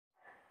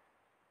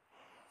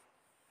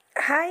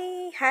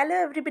Hello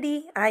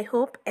everybody. I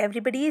hope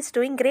everybody is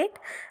doing great.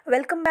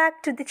 Welcome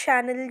back to the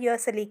channel, your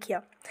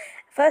Salikia.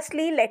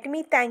 Firstly, let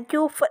me thank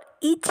you for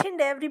each and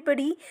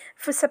everybody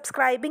for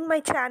subscribing my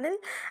channel.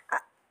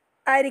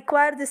 I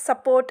require this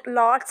support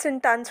lots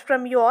and tons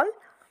from you all.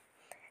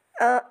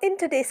 In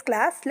today's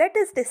class, let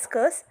us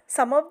discuss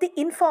some of the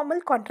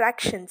informal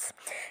contractions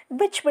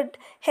which would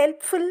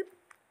helpful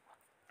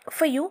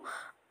for you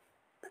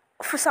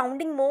for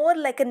sounding more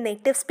like a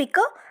native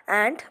speaker.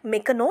 And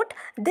make a note,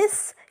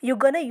 this you're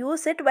gonna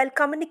use it while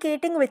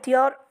communicating with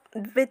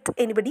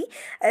anybody,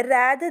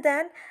 rather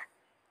than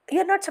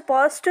you're not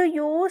supposed to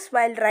use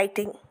while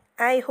writing.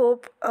 I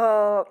hope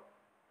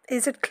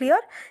is it clear?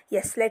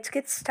 Yes, let's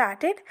get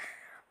started.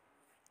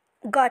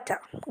 Gotta,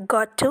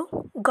 got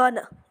to,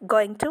 gonna,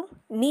 going to,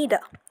 need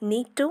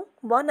to,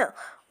 wanna,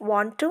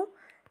 want to,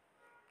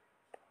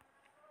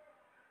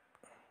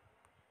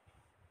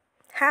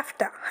 have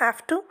to,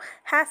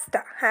 has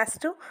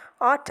to,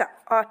 ought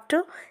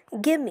to,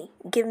 give me,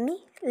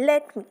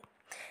 let me,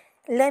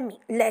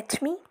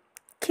 let me,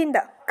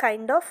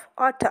 kind of,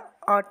 ought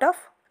of,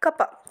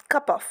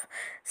 cup of.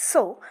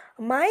 So,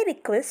 my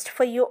request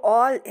for you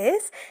all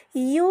is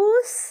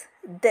use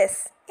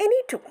this,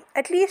 any two,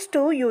 at least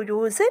two you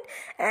use it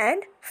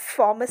and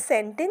form a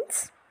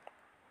sentence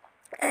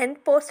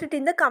and post it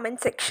in the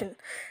comment section.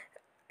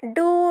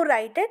 Do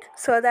write it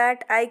so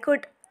that I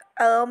could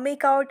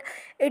make out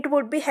it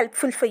would be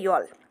helpful for you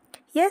all.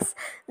 Yes,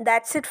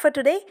 that's it for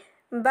today.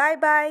 Bye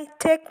bye.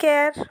 Take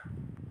care.